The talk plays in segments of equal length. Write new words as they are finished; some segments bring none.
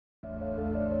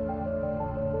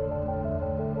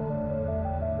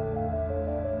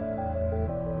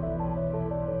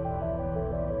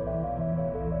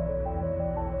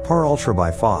Par Ultra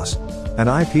by FOS, an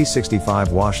IP65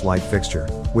 wash light fixture,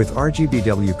 with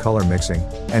RGBW color mixing,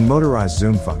 and motorized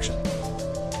zoom function.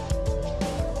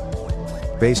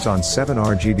 Based on 7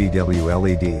 RGBW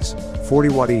LEDs, 40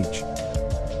 watt each.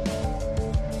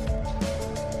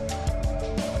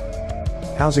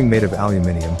 Housing made of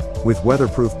aluminium, with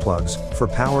weatherproof plugs, for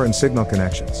power and signal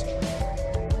connections.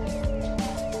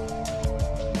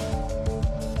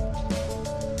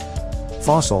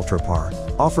 FOS Ultra Par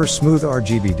offers smooth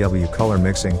RGBW color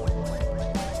mixing,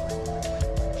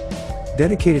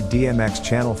 dedicated DMX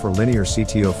channel for linear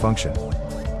CTO function,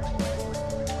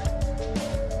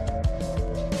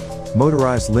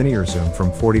 motorized linear zoom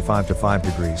from 45 to 5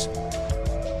 degrees,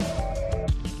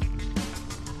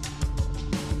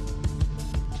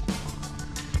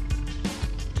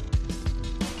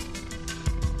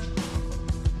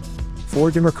 four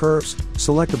dimmer curves,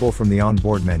 selectable from the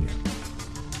onboard menu.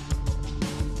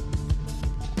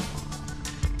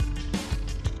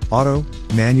 Auto,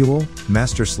 manual,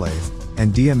 master slave,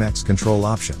 and DMX control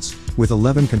options, with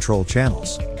 11 control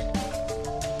channels.